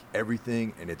like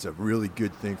everything, and it's a really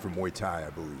good thing for Muay Thai, I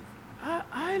believe.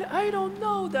 I don't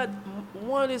know that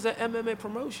one is an MMA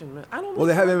promotion, man. I don't know. Well,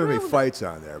 they have MMA fights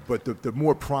on there, but the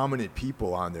more prominent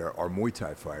people on there are Muay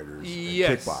Thai fighters and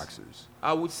kickboxers.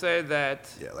 I would say that.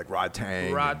 Yeah, like Rod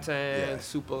Tang,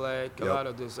 Superleg, a lot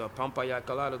of those Pampayak,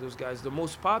 a lot of those guys. The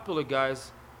most popular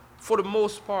guys, for the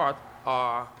most part,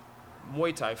 are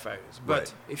Muay Thai fighters.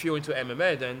 But if you're into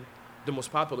MMA, then the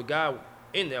most popular guy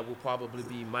in there will probably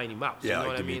be Mighty Mouse. Yeah, you know like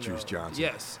what Demetrius I mean? Johnson.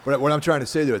 Yes. But what I'm trying to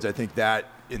say, though, is I think that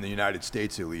in the United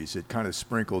States, at least, it kind of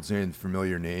sprinkles in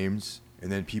familiar names, and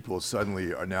then people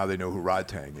suddenly now they know who Rod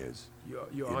Tang is.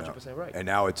 You're 100% right. And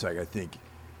now it's like, I think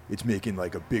it's making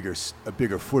like a bigger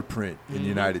footprint in the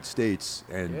United States,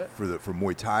 and for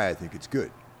Muay Thai, I think it's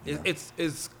good.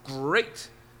 It's great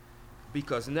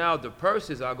because now the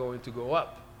purses are going to go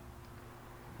up,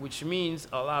 which means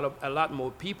a lot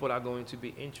more people are going to be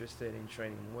interested in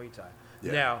training Muay Thai.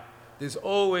 Yeah. Now, there's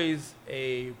always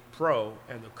a pro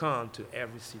and a con to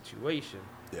every situation.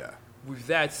 Yeah. With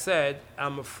that said,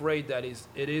 I'm afraid that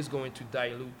it is going to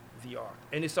dilute the art,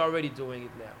 and it's already doing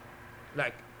it now.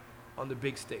 Like on the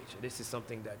big stage, this is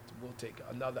something that will take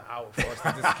another hour for us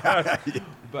to discuss.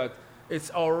 But it's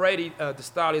already the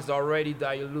style is already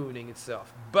diluting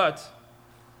itself. But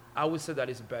I would say that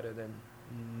it's better than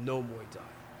no Muay Thai.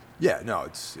 Yeah, no,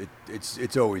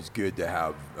 it's always good to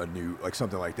have a new, like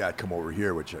something like that come over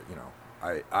here, which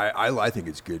I think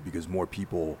it's good because more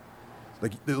people,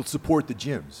 like, they'll support the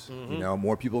gyms.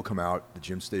 More people come out, the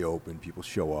gyms stay open, people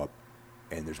show up,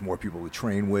 and there's more people to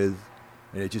train with,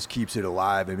 and it just keeps it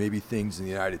alive. And maybe things in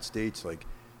the United States, like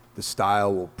the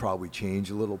style will probably change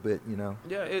a little bit,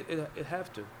 Yeah, it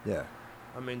have to. Yeah.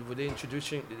 I mean, with the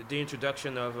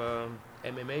introduction of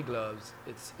MMA gloves,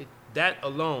 that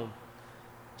alone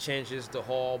changes the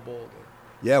whole ballgame.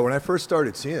 Yeah, when I first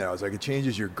started seeing that, I was like, it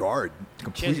changes your guard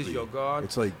completely. Changes your guard.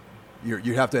 It's like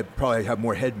you have to probably have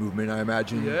more head movement, I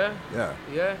imagine. Yeah.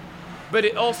 But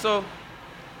it also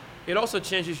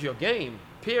changes your game,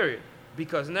 period.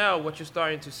 Because now what you're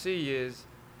starting to see is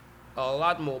a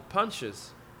lot more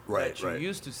punches that you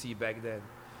used to see back then.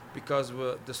 Because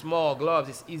with the small gloves,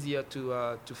 it's easier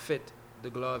to fit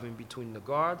the glove in between the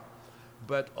guard.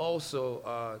 But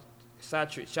also,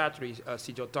 Chatri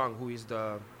Sijotong, who is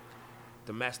the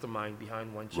mastermind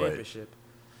behind One Championship,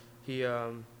 he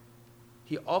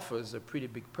offers a pretty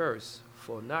big purse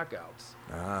for knockouts.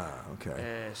 Ah,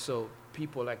 okay. And so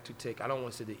people like to take, I don't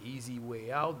want to say the easy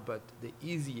way out, but the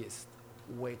easiest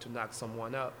way to knock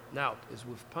someone out is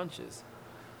with punches.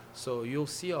 So you'll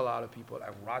see a lot of people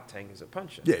like Rod Tang is a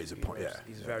puncher. Yeah, he's a puncher. Yeah,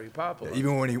 he's very popular. Yeah,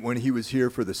 even when he was here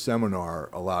for the seminar,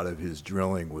 a lot of his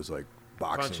drilling was like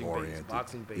boxing oriented.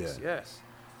 Boxing based, yes.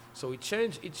 So it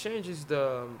changes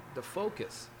the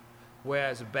focus.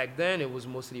 Whereas back then it was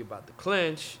mostly about the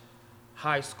clinch,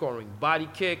 high scoring body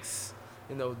kicks.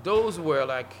 Those were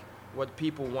like what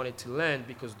people wanted to land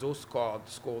because those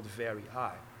scored very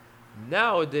high.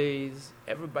 Nowadays,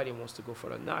 everybody wants to go for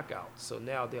the knockout. So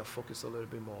now they're focused a little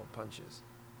bit more on punches.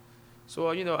 So,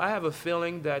 I have a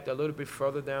feeling that a little bit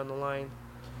further down the line,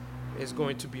 it's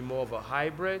going to be more of a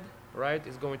hybrid, right?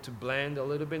 It's going to blend a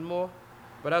little bit more.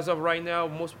 But as of right now,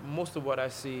 most of what I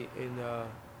see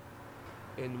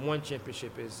in one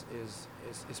championship is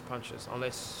punches,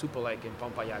 unless super like in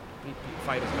Pampayak,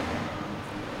 fighters like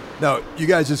that. Now, you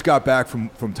guys just got back from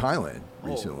Thailand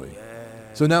recently. Oh,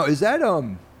 yeah. So now, is that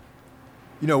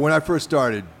when I first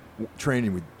started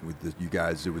training with you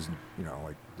guys, it was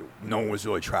like no one was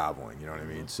really traveling. You know what I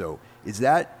mean? So is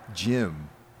that gym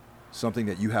something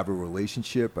that you have a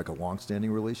relationship, like a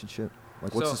long-standing relationship?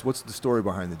 Like what's the story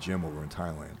behind the gym over in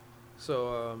Thailand?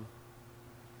 So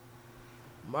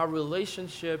my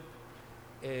relationship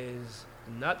is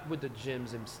not with the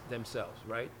gyms themselves,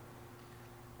 right?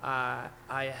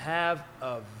 I have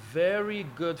a very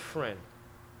good friend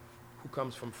who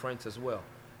comes from France as well,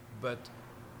 but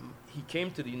he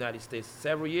came to the United States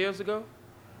several years ago,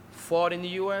 fought in the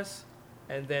U.S.,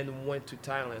 and then went to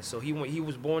Thailand. So he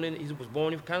was born in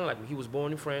kind of like he was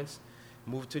born in France,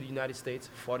 moved to the United States,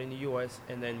 fought in the U.S.,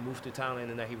 and then moved to Thailand,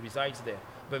 and now he resides there.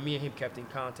 But me and him kept in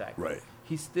contact. Right.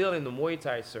 He's still in the Muay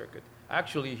Thai circuit.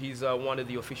 Actually, he's one of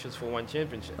the officials for one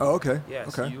championship. Oh, okay.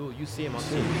 Yes, okay. You see him on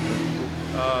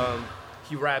TV.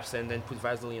 He raps and then puts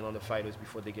Vaseline on the fighters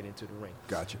before they get into the ring.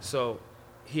 Gotcha. So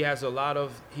he has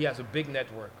a big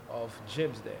network of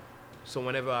gyms there. So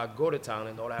whenever I go to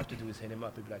Thailand, all I have to do is hit him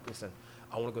up and be like, listen,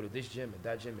 I want to go to this gym and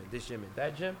that gym and this gym and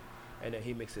that gym, and then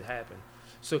he makes it happen.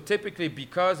 So typically,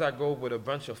 because I go with a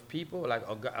bunch of people, like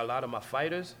a lot of my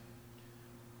fighters,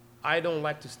 I don't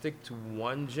like to stick to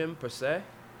one gym per se,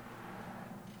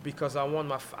 because I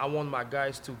want my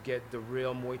guys to get the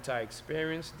real Muay Thai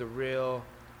experience, the real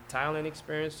Thailand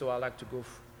experience. So I like to go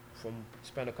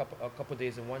spend a couple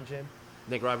days in one gym,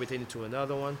 then gravitate into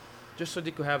another one, just so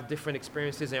they could have different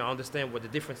experiences and understand what the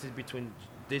difference is between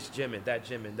this gym and that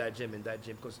gym and that gym and that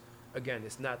gym. Because again,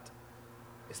 it's not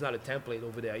a template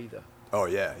over there either. Oh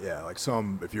yeah. Like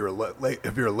if you're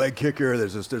a leg kicker,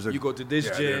 there's a you go to this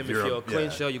gym. If you're a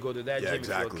clincher, you go to that gym.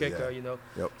 Exactly, if you're a kicker,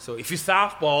 Yep. So if you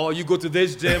southpaw, you go to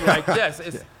this gym. Like yes,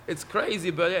 it's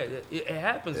crazy, but yeah, it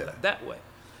happens that way.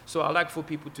 So I like for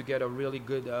people to get a really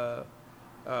good,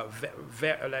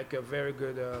 very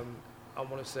good. I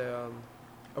want to say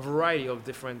a variety of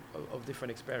different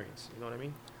experience. You know what I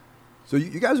mean? So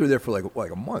you guys were there for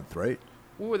like a month, right?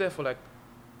 We were there for like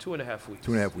 2.5 weeks.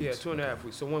 2.5 weeks. Yeah, 2.5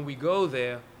 weeks. So when we go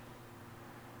there,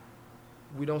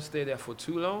 we don't stay there for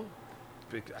too long.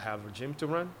 I have a gym to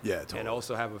run. Yeah, totally. And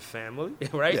also have a family,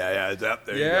 right? Yeah. There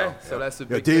you go. So that's a Dave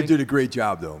big thing. did a great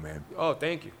job though, man. Oh,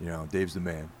 thank you. Dave's the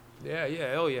man.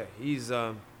 Yeah. Oh, yeah. He's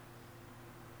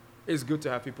it's good to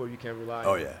have people you can rely on.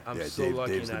 Oh, yeah. I'm Yeah, so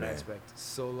lucky Dave's in that the man. aspect.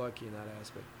 So lucky in that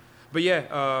aspect. But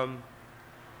yeah,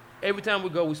 every time we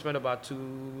go, we spend about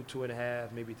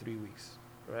 2.5, maybe 3 weeks,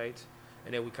 right?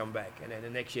 And then we come back. And then the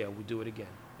next year, we do it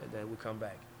again. And then we come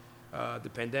back. The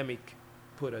pandemic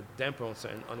put a damper on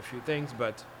a few things,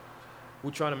 but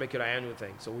we're trying to make it an annual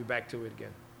thing. So we're back to it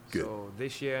again. Good. So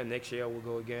this year, next year, we'll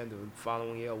go again. The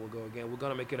following year, we'll go again. We're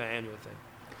going to make it an annual thing.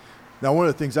 Now, one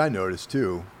of the things I noticed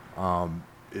too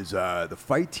is the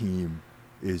fight team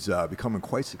is becoming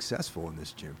quite successful in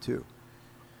this gym too.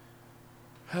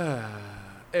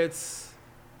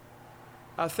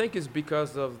 I think it's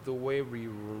because of the way we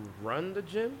run the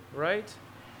gym, right?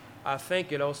 I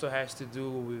think it also has to do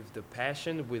with the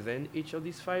passion within each of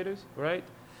these fighters, right?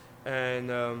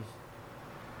 And I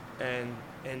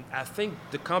think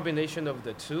the combination of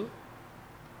the two,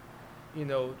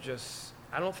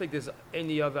 I don't think there's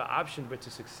any other option but to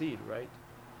succeed, right?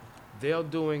 They're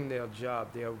doing their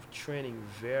job. They are training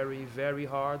very, very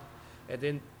hard, and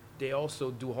then they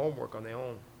also do homework on their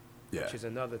own. Yeah. Which is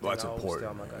another thing That's I always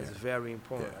tell my guys. Yeah. It's very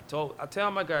important. Yeah. I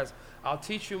tell my guys, I'll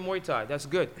teach you Muay Thai. That's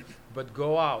good. But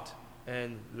go out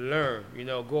and learn.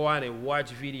 Go out and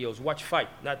watch videos. Watch fight,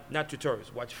 not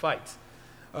tutorials. Watch fights.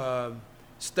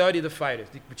 Study the fighters,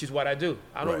 which is what I do.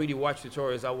 I don't really watch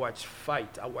tutorials. I watch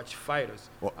fight. I watch fighters.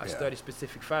 Well, I study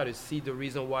specific fighters, see the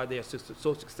reason why they are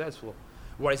so successful.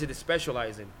 What is it they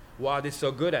specialize in? Why are they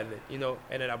so good at it?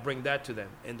 And then I bring that to them.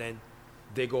 And then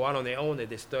they go out on their own and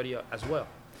they study as well.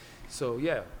 So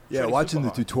yeah, watching the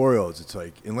tutorials, it's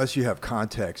like unless you have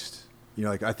context,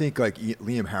 I think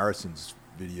Liam Harrison's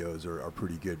videos are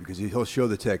pretty good because he'll show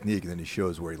the technique and then he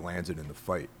shows where he lands it in the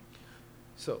fight.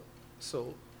 So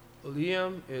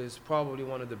Liam is probably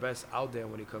one of the best out there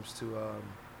when it comes to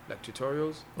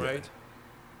tutorials, right?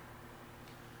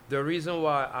 The reason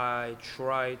why I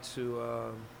try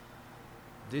to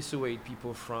dissuade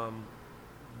people from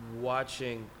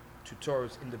watching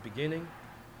tutorials in the beginning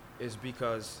is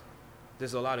because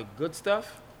there's a lot of good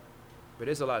stuff, but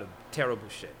there's a lot of terrible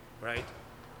shit, right?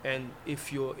 And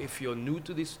if you're new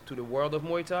to the world of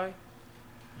Muay Thai,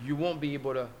 you won't be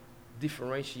able to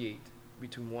differentiate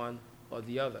between one or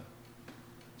the other.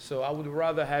 So I would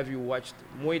rather have you watch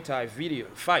Muay Thai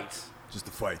fights. Just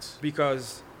the fights.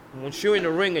 Because once you're in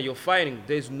the ring and you're fighting,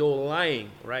 there's no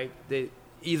lying, right?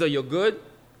 Either you're good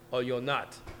or you're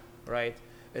not, right?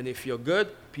 And if you're good,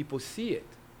 people see it.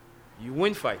 You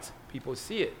win fights, people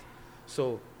see it.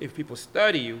 So if people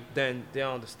study you, then they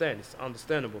understand. It's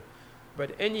understandable.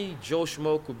 But any Joe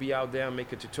Schmo could be out there and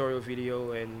make a tutorial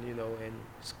video, and and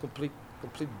it's complete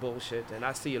bullshit. And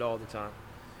I see it all the time.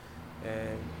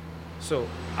 And so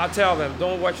I tell them,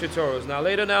 don't watch tutorials. Now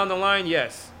later down the line,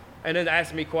 yes, and then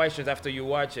ask me questions after you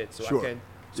watch it, so sure.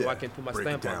 I can put my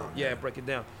stamp on it. Yeah, break it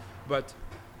down. But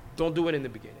don't do it in the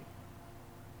beginning.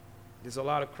 There's a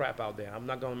lot of crap out there. I'm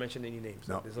not gonna mention any names.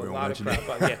 No, there's a lot of crap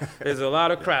out there. There's a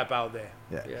lot of crap out there.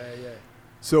 Yeah.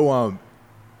 So,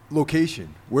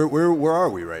 location. Where are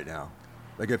we right now?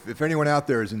 Like, if anyone out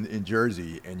there is in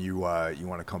Jersey and you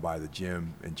want to come by the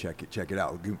gym and check it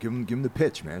out, give them the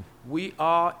pitch, man. We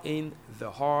are in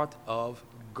the heart of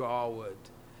Garwood,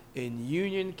 in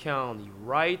Union County,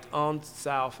 right on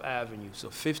South Avenue.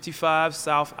 So 55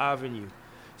 South Avenue,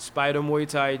 Spyda Muay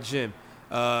Thai Gym.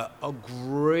 A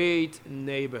great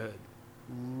neighborhood,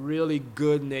 really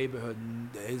good neighborhood.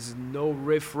 There's no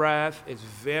riffraff. It's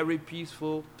very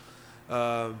peaceful,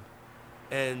 and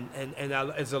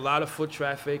there's a lot of foot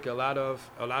traffic, a lot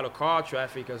of car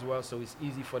traffic as well. So it's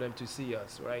easy for them to see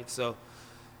us, right? So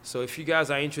if you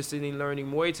guys are interested in learning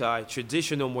Muay Thai,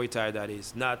 traditional Muay Thai that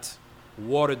is, not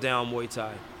watered down Muay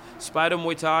Thai, Spyda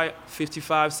Muay Thai,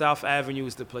 55 South Avenue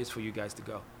is the place for you guys to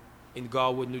go, in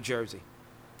Garwood, New Jersey.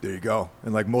 There you go.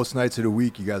 And like most nights of the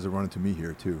week, you guys are running to me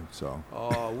here too. So.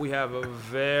 Oh, we have a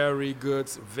very good,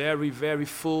 very, very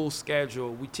full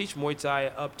schedule. We teach Muay Thai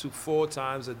up to 4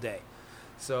 times a day.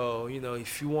 So,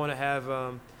 if you want to have,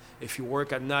 if you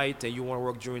work at night and you want to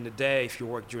work during the day, if you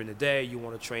work during the day, you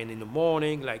want to train in the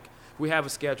morning, like, we have a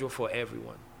schedule for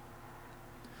everyone.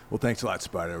 Well, thanks a lot,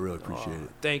 Spyda. I really appreciate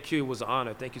it. Thank you. It was an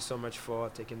honor. Thank you so much for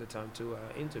taking the time to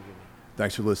interview me.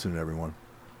 Thanks for listening, everyone.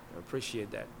 I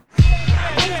appreciate that.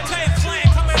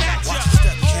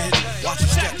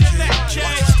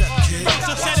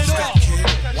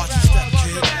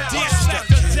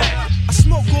 I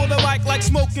smoke on the mic like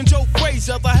smoking Joe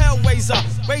Frazier, the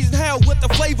Hellraiser, raising hell with the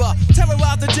flavor.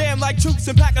 Terrorize the jam like troops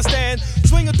in Pakistan,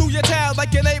 swinging through your town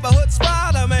like your neighborhood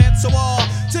Spider-Man. So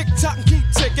tick tock and keep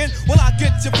ticking, while I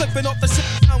get you flipping off the shit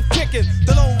I'm kicking.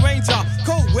 The Lone Ranger,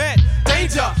 cold red,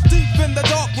 danger, deep in the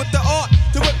dark with the art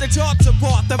to rip the charts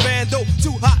apart. The vandal,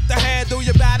 too hot to handle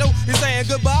your battle. You're saying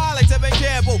goodbye like Tevin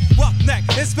Campbell. Roughneck,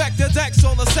 Inspector Dex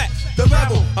on the set. The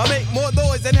rebel, I make more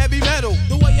noise than heavy metal.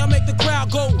 The way I make the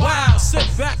crowd go wild. Sit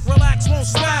back, relax, won't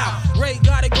smile. Ray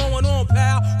got it going on,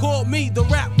 pal. Call me the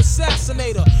rap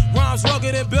assassinator. Rhymes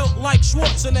rugged and built like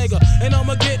Schwarzenegger. And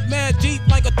I'ma get mad deep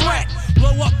like a threat.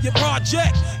 Blow up your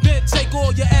project, then take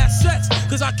all your assets.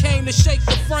 Cause I came to shake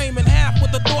the frame in half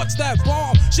with the thoughts that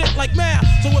bomb shit like math.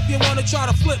 So if you wanna try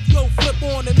to flip, flip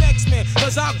on the next man.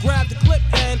 Cause I'll grab the clip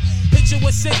and hit you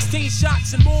with 16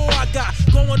 shots and more. I got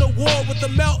going to war with the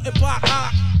melting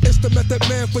pot. It's the Method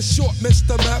Man for short,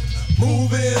 Mr. Map.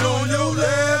 Move it on your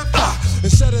left,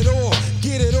 and set it off,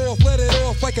 get it off, let it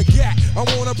off like a gat. I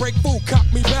wanna break food, cock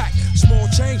me back. Small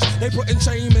change, they putting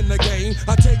shame in the game.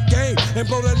 I take game and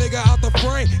blow that nigga out the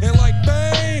frame. And like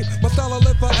fame, my style will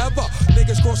live forever.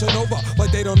 Niggas crossing over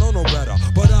like they don't know no better,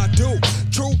 but I do.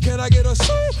 True, can I get a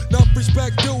sue? Enough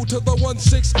respect due to the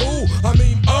 1-6 ooh. I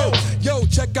mean, oh, yo,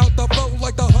 check out the flow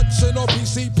like the Hudson or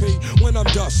PCP when I'm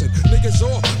dusting. Niggas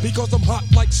off because I'm hot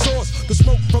like sauce. The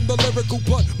smoke from the lyrical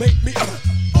blunt make me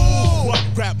ooh. What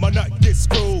grab my nut get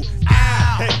screwed?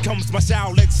 Ow. Here comes my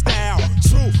Shaolin style.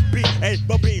 True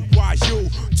B-A-B-Y-U.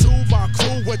 To my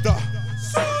crew with the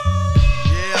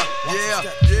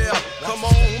Yeah. Come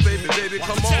on, baby,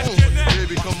 come on.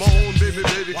 Baby, come on,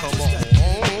 baby, come on.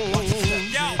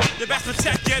 Yo, you best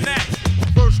protect your neck.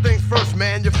 First things first,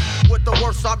 man, you with the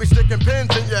worst. I'll be sticking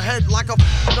pins in your head like a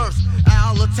nurse.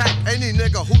 I'll attack any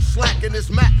nigga who's slacking his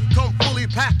mat. Come fully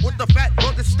packed with the fat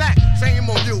rugged stack. Shame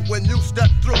on you when you step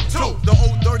through. Two, the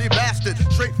old dirty bastard,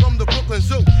 straight from the Brooklyn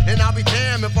Zoo. And I'll be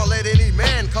damned if I let any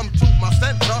man come to my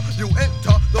center. You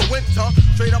enter the winter,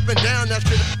 straight up and down that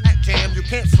shit. Jam, you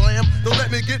can't slam. Don't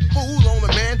let me get fooled on the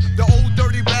man. The old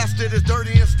dirty bastard is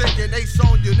dirty and stinking. Ace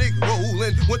on your nigga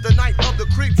rolling with the night of the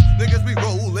creeps. Niggas be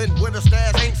rolling with the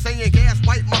stairs. Ain't saying gas,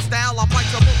 bite my style. I bite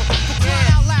your motherfucker. Cry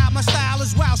out loud, my style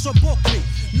is wild, so book me.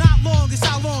 Not long is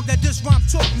how long that this rhyme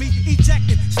took me.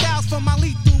 Ejecting styles from my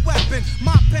lethal weapon.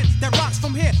 My pen that rocks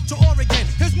from here to Oregon.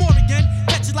 Here's more again.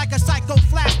 Catch it like a psycho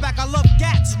flashback. I love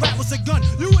gats.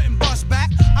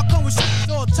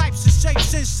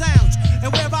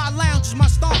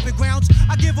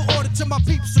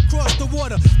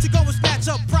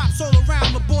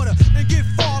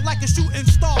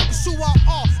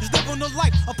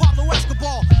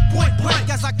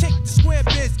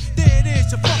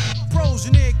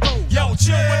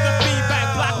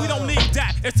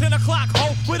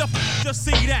 to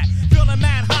see that. Feeling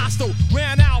mad hostile,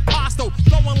 ran out postal,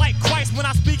 flowing like Christ when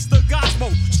I speaks the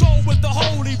gospel. Stroll with the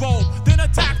holy robe, then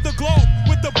attack the globe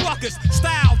with the buckets.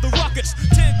 Style the ruckus,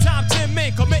 10 times 10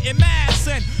 men committing mad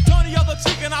sin. Turn the other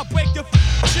cheek and I'll break your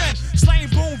chin. Slaying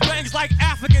boom bangs like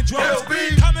African drums.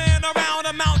 Coming around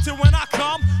a mountain when I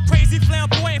come. Crazy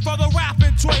flamboyant for the rap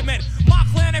enjoyment. My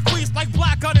clan increased like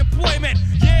black unemployment.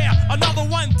 Yeah, another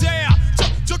one dare.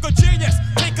 Took a genius,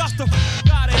 take us the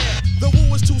out of here. The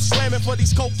woo is too slamming for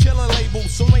these coke killing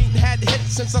labels. So ain't had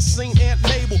hits since I seen Aunt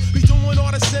Mabel. Be doing all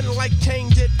the sinning like Cain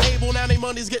did Abel. Now they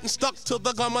money's getting stuck to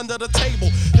the gum under the table.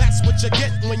 That's what you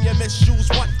get when you misuse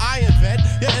what I invent.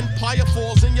 Your empire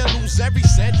falls and you lose every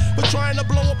cent. But trying to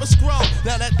blow up a scrub.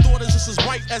 Now that thought is just as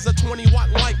bright as a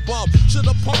 20-watt light bulb.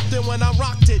 Should've pumped it when I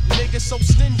rocked it. Niggas so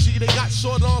stingy, they got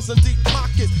short arms and deep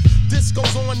pockets. This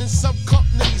goes on in some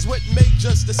companies with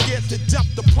majors that scared to death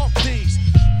to pump these.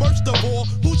 First of all,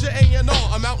 who's your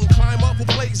A&R? A mountain climber who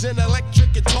plays an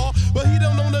electric guitar, but he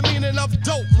don't know the meaning of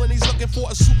dope when he's looking for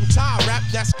a suit and tie rap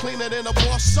that's cleaner than a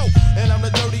bar soap. And I'm the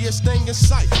dirtiest thing in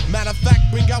sight. Matter of fact,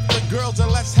 bring out the girls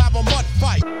and let's have a mud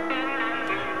fight.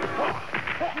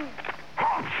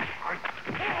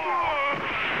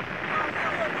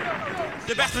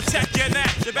 The best protect your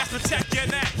neck. The best protect your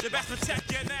neck. The best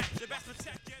protect your neck.